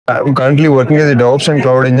I'm currently working as a DevOps and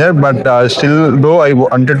cloud engineer, but still, though, I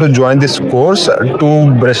wanted to join this course to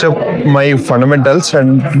brush up my fundamentals and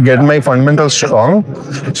get my fundamentals strong.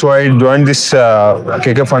 So I joined this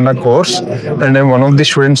KK Funda course, and I'm one of the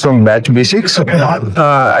students from Batch Basics.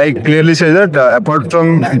 I clearly say that apart from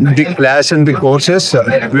the class and the courses,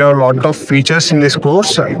 we have a lot of features in this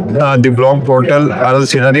course. The blog portal, the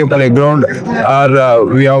scenario playground,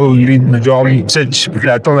 we have the job search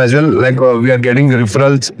platform as well. Like we are getting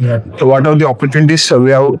referrals. So what are the opportunities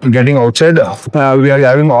we are getting outside? We are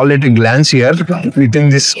having all at a glance here within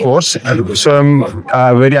this course. So I'm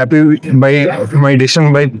very happy by my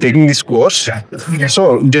decision by taking this course. So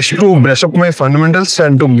just to brush up my fundamentals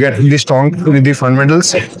and to get the strong with the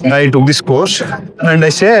fundamentals, I took this course. And I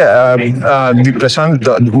say the Prasanth,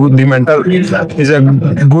 the mentor, is a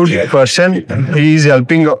good person. He is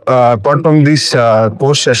helping apart from these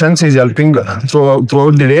course sessions. He is helping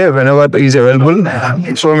throughout the day whenever he is available.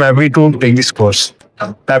 So I'm happy to take this course.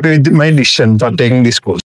 Happy with my decision for taking this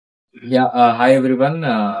course. Yeah, hi everyone.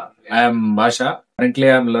 I am Basha. Currently,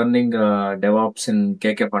 I'm learning DevOps in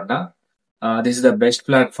KK Funda. This is the best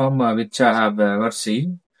platform which I have ever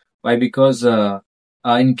seen. Why? Because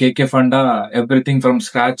in KK Funda, everything from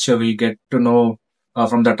scratch we get to know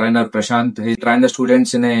from the trainer Prasanth. He trained the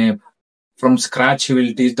students from scratch. He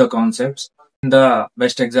will teach the concepts. The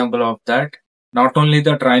best example of that, not only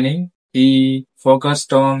the training, he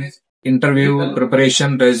focused on interview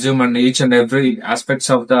preparation, resume, and each and every aspects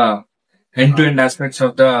of the end-to-end aspects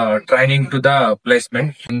of the training to the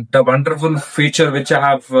placement. And the wonderful feature which I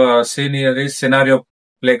have seen here is scenario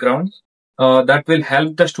playground. That will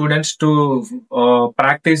help the students to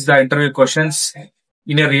practice the interview questions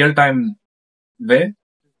in a real-time way.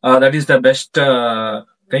 That is the best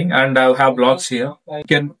thing. And I have blogs here. You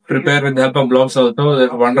can prepare with the help of blogs also.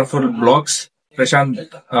 There are wonderful blogs. Prashant,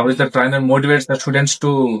 who is the trainer, motivates the students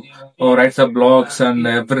to write the blogs and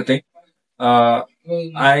everything.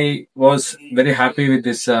 I was very happy with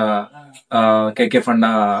this KK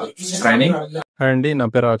Funda training. అండి నా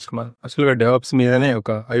పేరు కుమార్. అసలుగా develops మీదనే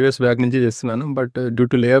ఒక iOS back నుంచి చేస్తున్నాను. But due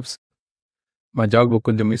to layups మా job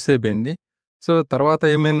కొంచెం మిస్ అయిపోయింది. సో తర్వాత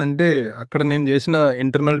ఏమైందంటే అక్కడ నేను చేసిన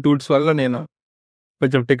ఇంటర్నల్ టూల్స్ వల్ల నేను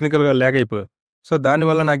కొంచెం టెక్నికల్గా ల్యాగ్ అయిపోయాను. సో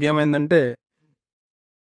దానివల్ల నాకేమైందంటే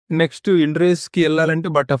నెక్స్ట్ ఇంటర్వ్యూస్కి వెళ్ళాలంటే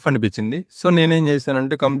టఫ్ అనిపించింది. సో నేనేం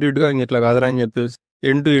చేశానంటే కంప్లీట్గా ఇట్లా కాదురా అని చెప్పేసి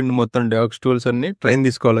ఎండ్ టు ఎండ్ మొత్తం డెవాప్స్ టూల్స్ అన్ని ట్రైన్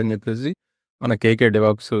తీసుకోవాలని చెప్పేసి మన కేకే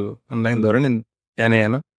డెవాప్స్ ఆన్లైన్ ద్వారా నేను జాయిన్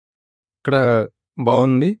అయ్యాను. ఇక్కడ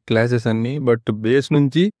బాగుంది క్లాసెస్ అన్నీ. బట్ బేస్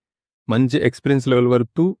నుంచి మంచి ఎక్స్పీరియన్స్ లెవెల్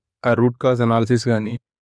వరకు ఆ రూట్ కాజ్ అనాలిసిస్ కానీ,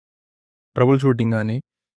 ట్రబుల్ షూటింగ్ కానీ,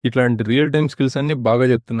 ఇట్లాంటి రియల్ టైమ్ స్కిల్స్ అన్నీ బాగా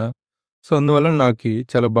చెప్తున్నా. సో అందువల్ల నాకు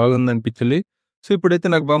చాలా బాగుంది అనిపించాలి. సో ఇప్పుడైతే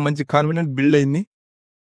నాకు బాగా మంచి కాన్ఫిడెంట్ బిల్డ్ అయింది.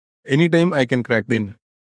 Any time I can crack దీన్ని.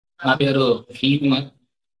 నా పేరు కుమార్.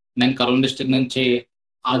 నేను కర్నూలు డిస్ట్రిక్ట్ నుంచి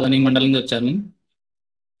ఆదోని మండలం నుంచి వచ్చాను.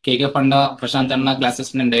 కేకే ఫండా ప్రశాంత్ అన్న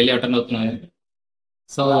క్లాసెస్ నేను డైలీ అటెండ్ అవుతున్నాను.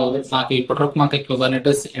 సో నాకు ఇప్పటివరకు మాకు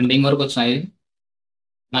Kubernetes ఎండింగ్ వరకు వచ్చినాయి.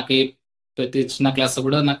 నాకు ప్రతి చిన్న క్లాస్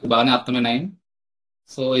కూడా నాకు బాగానే అర్థమైనాయి.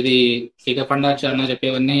 సో ఇది కేకే ఫండా అన్న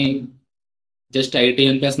చెప్పేవన్నీ జస్ట్ ఐటీ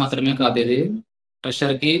ఎంప్లాయస్ మాత్రమే కాదు, ఇది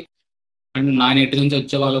ఫ్రెషర్కి అండ్ నాన్ ఐటీ నుంచి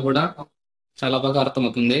వచ్చే వాళ్ళు కూడా చాలా బాగా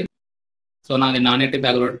అర్థమవుతుంది. సో నాది నాన్ ఐటీ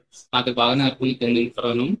బ్యాక్గ్రౌండ్, నాకు బాగానే అర్థమవుతుంది.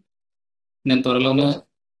 నేను త్వరలోనే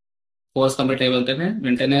కోర్స్ కంప్లీట్ అయిపోతేనే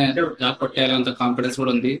వెంటనే జాబ్ కొట్టేయాలంత కాన్ఫిడెన్స్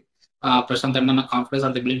కూడా ఉంది. ప్రశాంత్ అన్న నాకు కాన్ఫిడెన్స్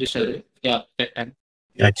అంత బిల్డ్ చేసేది.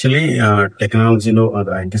 యాక్చువల్లీ టెక్నాలజీలో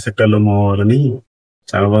ఐటీ సెక్టర్ లో పోవాలని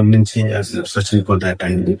చాలా మంది నుంచి సర్చింగ్ ఫర్ దాట్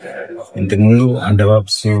అండి. ఇంతకుముందు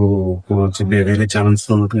డెవలప్స్ వేరే ఛానల్స్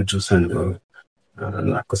లో చూసాను,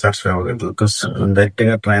 నాకు సాటిస్ఫై అవ్వలేదు. బికాస్ డైరెక్ట్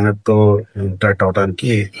గా ట్రైనర్ తో ఇంటరాక్ట్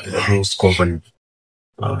అవడానికి స్కోప్ అండి.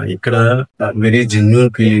 ఇక్కడ వెరీ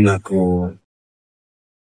జెన్యున్ ఫీలింగ్ నాకు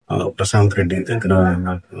ప్రశాంత్ రెడ్డి దగ్గర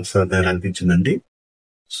నాకు సార్ దగ్గర అనిపించిందండి.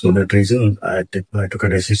 So that reason I took a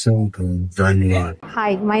decision to join you.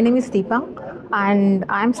 Hi, my name is Deepa and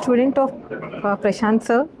I'm student of Prasanth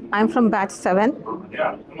sir. I'm from batch 7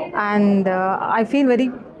 and I feel very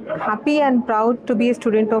happy and proud to be a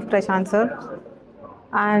student of Prasanth sir.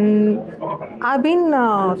 And I've been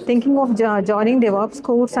thinking of joining DevOps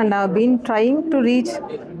course and I've been trying to reach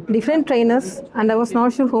different trainers and I was not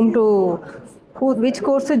sure which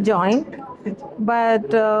course to join. But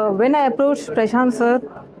when I approached Prasanth sir,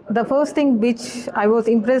 the first thing which I was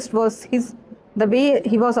impressed was the way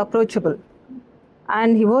he was approachable, and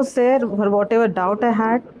he was there for whatever doubt I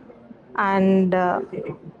had, and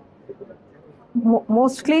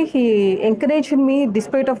mostly he encouraged me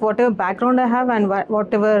despite of whatever background I have and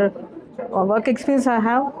whatever work experience I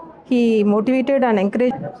have. he motivated and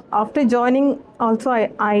encouraged. After joining also,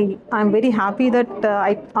 I'm very happy that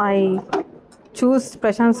I choose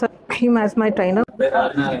Prasanth sir, him as my trainer.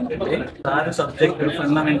 Sir subject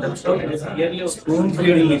fundamentals spoon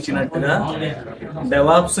feeding ఇచ్చినట్టుగా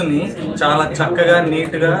DevOps ని చాలా చక్కగా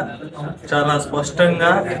neat గా చాలా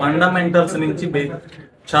స్పష్టంగా fundamentals నుంచి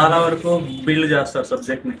చాలా వరకు బిల్డ్ చేస్తారు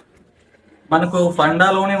సబ్జెక్ట్ ని. మనకు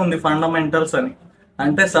ఫండాలోనే ఉంది ఫండమెంటల్స్ అని,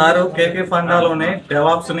 అంటే సారు కేకే ఫండాలోనే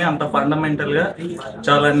డెవాప్స్ ని అంత ఫండమెంటల్ గా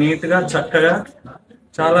చాలా నీట్ గా చక్కగా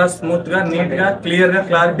చాలా స్మూత్ గా నీట్ గా క్లియర్ గా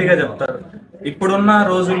క్లారిటీగా చెప్తారు. ఇప్పుడున్న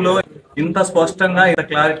రోజుల్లో ఇంత స్పష్టంగా ఇంత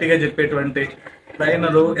క్లారిటీగా చెప్పేటువంటి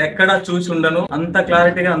ట్రైనరు ఎక్కడా చూసి ఉండను, అంత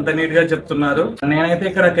క్లారిటీగా అంత నీట్ గా చెప్తున్నారు. నేనైతే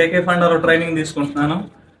ఇక్కడ కేకే ఫండాలో ట్రైనింగ్ తీసుకుంటున్నాను.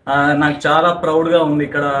 నాకు చాలా ప్రౌడ్ గా ఉంది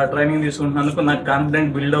ఇక్కడ ట్రైనింగ్ తీసుకుంటున్నందుకు. నాకు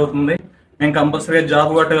కాన్ఫిడెంట్ బిల్డ్ అవుతుంది, నేను కంపల్సరీగా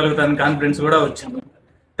జాబ్ కొట్టగలుగుతాను కాన్ఫిడెన్స్ కూడా వచ్చింది.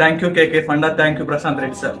 Thank you KK funda, thank you Prashanth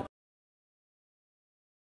Reddy sir.